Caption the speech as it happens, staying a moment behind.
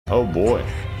Oh boy.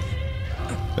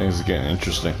 Things are getting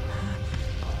interesting.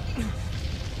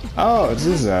 Oh, it's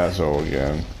this asshole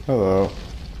again. Hello.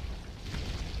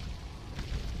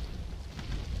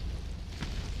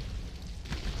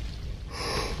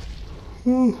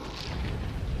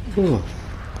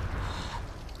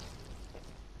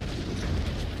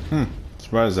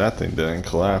 Surprised that thing didn't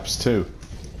collapse too.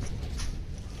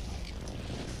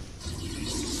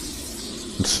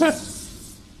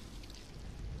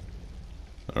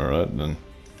 Alright then.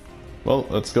 Well,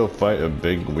 let's go fight a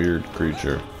big weird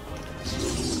creature.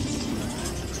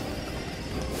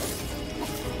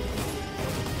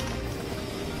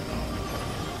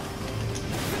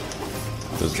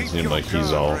 Doesn't seem like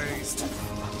he's all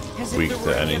weak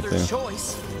to anything.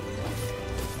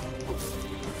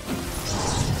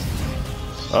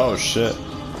 Oh shit.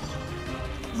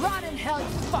 Rot in hell, you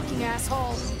fucking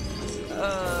asshole!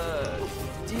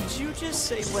 Did you just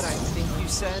say what I think you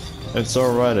said? It's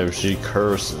alright if she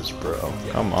curses, bro.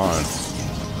 Come on.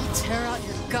 I'll tear out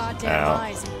your goddamn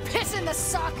eyes and piss in the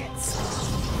sockets!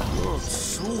 Oh,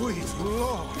 sweet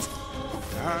lord.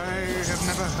 I have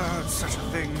never heard such a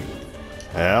thing.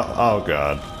 Yeah, oh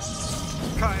god.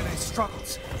 Kaine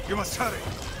struggles. You must hurry.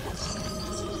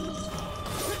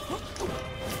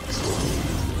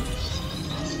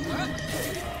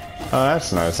 Oh,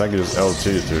 that's nice. I can just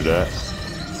L2 through that.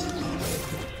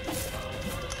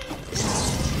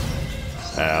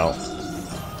 Ow.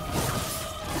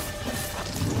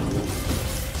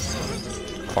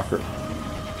 Fucker.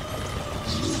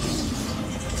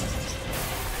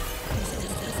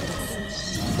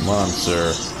 Come on,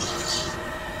 sir.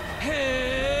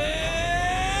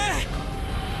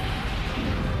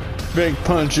 Big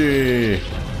punchy!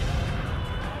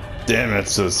 Damn,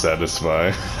 that's so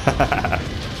satisfying.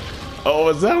 Oh,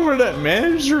 is that where that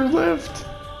manager lived?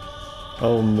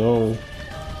 Oh no.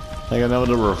 Like, I know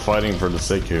that we're fighting for the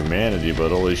sake of humanity, but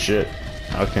holy shit.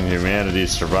 How can humanity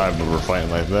survive when we're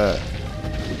fighting like that?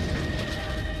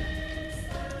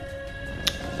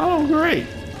 Oh, great.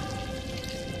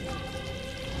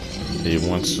 He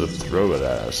wants to throw it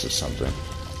at us or something.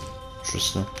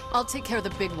 Interesting. I'll take care of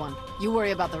the big one. You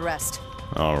worry about the rest.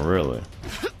 Oh, really?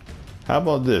 How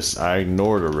about this? I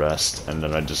ignore the rest, and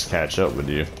then I just catch up with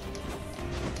you.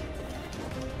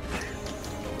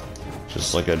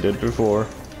 Just like I did before.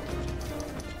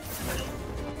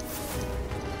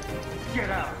 Get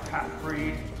out,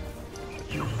 half-breed!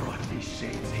 You brought these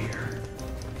shades here.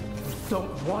 We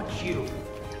don't want you.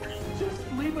 Just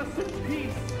leave us in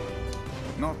peace.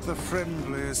 Not the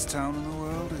friendliest town in the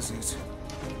world, is it?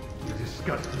 You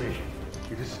disgust me.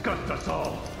 You disgust us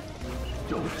all.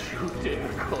 Don't you dare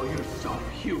call yourself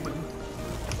human.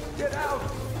 Get out!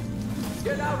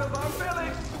 Get out of our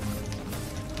village!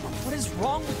 What is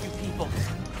wrong with you people?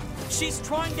 She's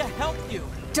trying to help you.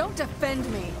 Don't defend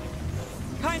me.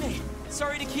 Kaine,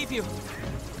 sorry to keep you.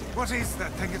 What is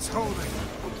that thing it's holding?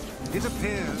 It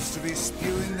appears to be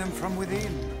spewing them from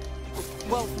within.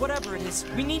 Well, whatever it is,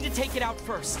 we need to take it out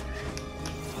first.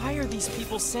 Why are these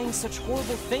people saying such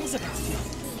horrible things about you?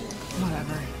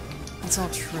 Whatever. It's all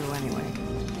true anyway.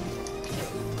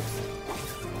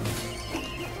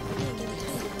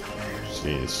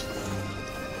 Jeez.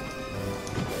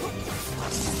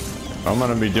 If I'm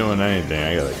gonna be doing anything,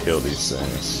 I gotta kill these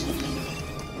things.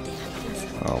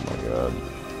 Oh my god.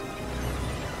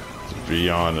 It's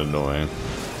beyond annoying.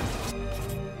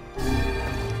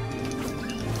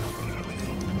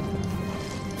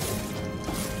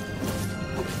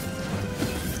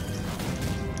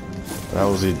 What the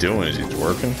hell is he doing? Is he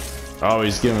working? Oh,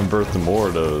 he's giving birth to more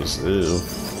of those. Ew.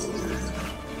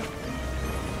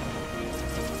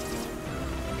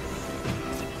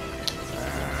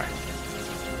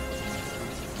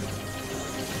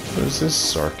 Who's this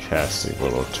sarcastic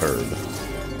little turd?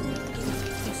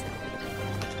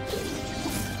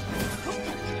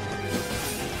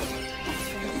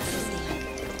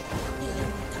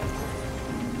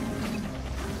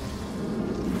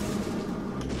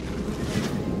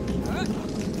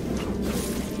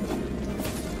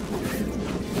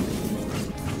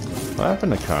 What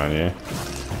happened to Kanye?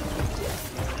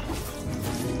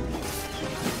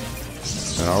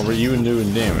 And are we even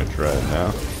doing damage right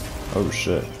now? Oh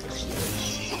shit.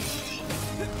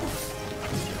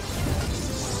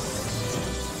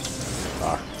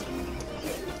 Ah.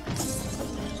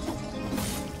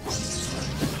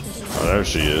 Oh, there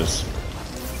she is.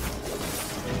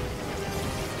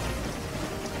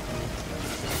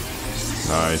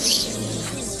 Nice.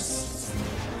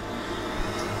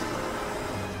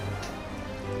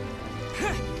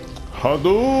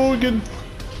 Hadouken!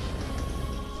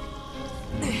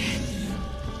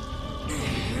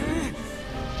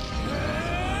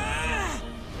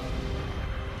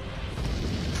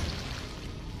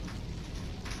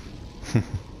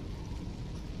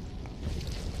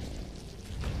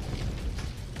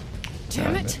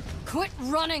 Quit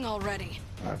running already.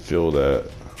 I feel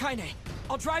that. Kaine,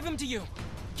 I'll drive him to you.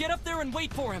 Get up there and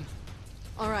wait for him.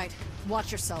 All right, watch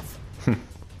yourself.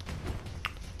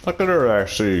 Look at her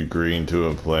actually agreeing to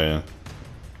a plan.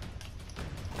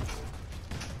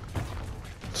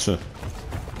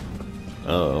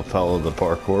 Oh, follow the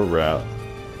parkour route.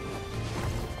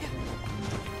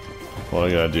 What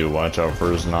I gotta do, watch out for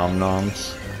his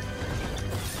nom-noms.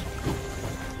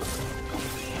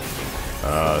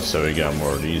 So we got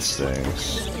more of these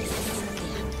things.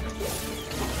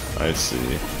 I see.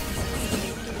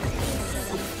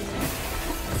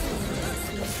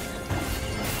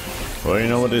 Well, you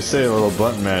know what they say, a little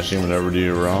button mashing would never do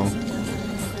you wrong.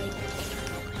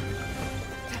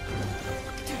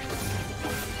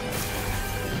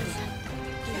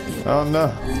 Oh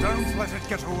no. Don't let it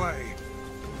get away.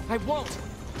 I won't.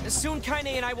 Soon Kaine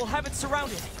and I will have it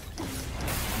surrounded.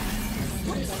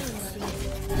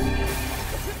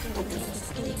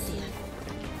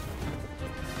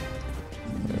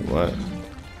 What?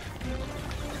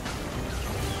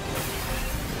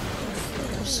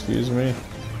 Excuse me?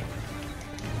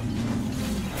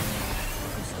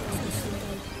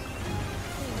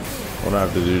 What do I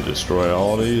have to do? Destroy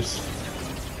all these?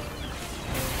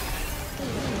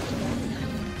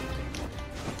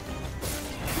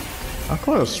 I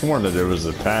could have sworn that there was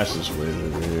a passageway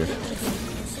over here.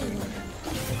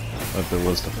 Like there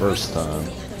was the first time.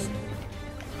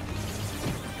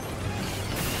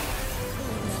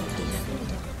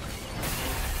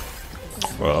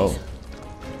 Well,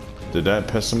 did that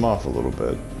piss him off a little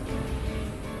bit?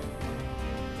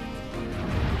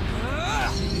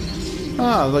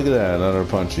 Ah, look at that, another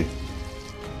punchy.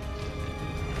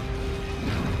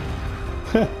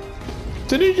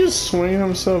 Did he just swing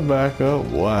himself back up?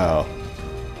 Wow.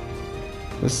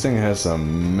 This thing has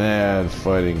some mad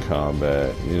fighting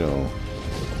combat, you know,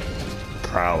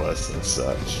 prowess and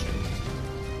such.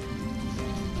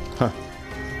 Huh.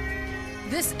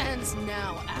 This ends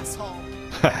now, asshole.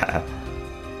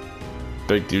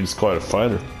 Big dude's quite a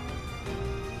fighter.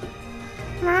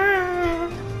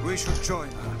 We should join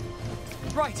her.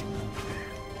 Right.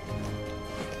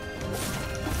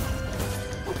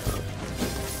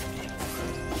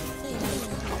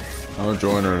 I'll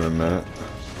join her in a minute.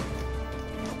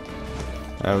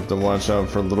 I have to watch out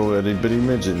for little itty bitty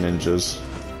midget ninjas.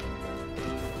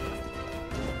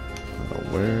 Now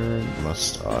where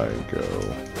must I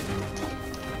go?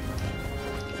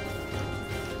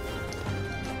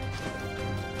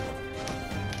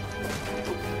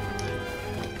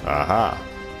 Aha!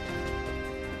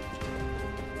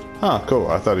 Huh, cool.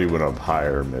 I thought he went up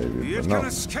higher maybe, You but can no.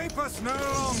 escape us no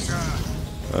longer.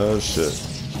 Oh shit.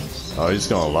 Oh, he's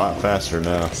going a lot faster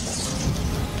now.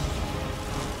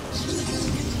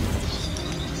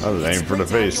 I was aiming for the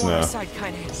face now.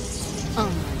 Oh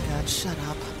my god, shut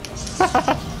up.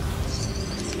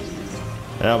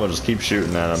 Yeah, I'm gonna just keep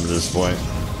shooting at him at this point.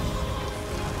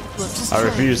 I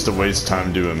refuse to waste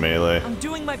time doing melee. I'm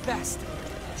doing my best.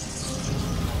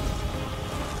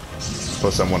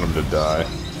 Plus, I want him to die.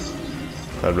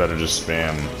 I'd rather just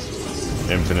spam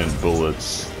infinite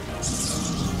bullets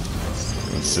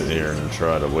and sit here and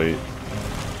try to wait.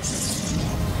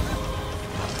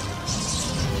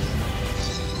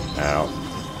 Ow.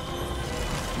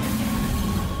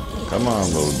 Come on,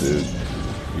 little dude.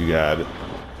 You got it.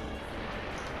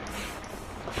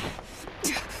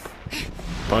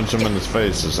 Punch him in his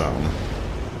face or something.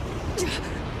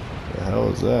 The hell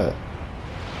is that?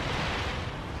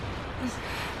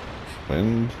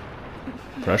 Wind?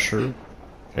 Pressure?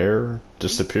 Air?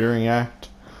 Disappearing act?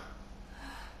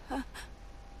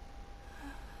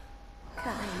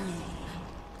 Kaine.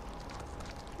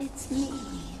 It's me,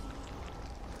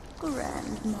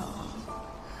 Grandma.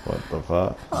 What the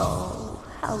fuck? Oh,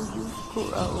 how you've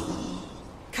grown.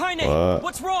 Kaine, What?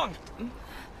 what's wrong?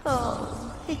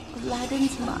 Oh, it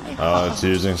gladdens my heart. Oh, it's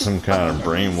using some kind of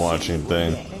brainwashing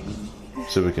thing.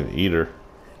 So we can eat her.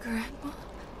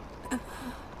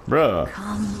 Bruh.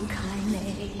 Come,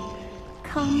 Kaine.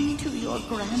 Come to your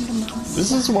grandma's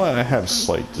This is why I have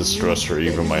slight distrust for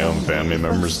even my own family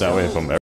members. That way if I'm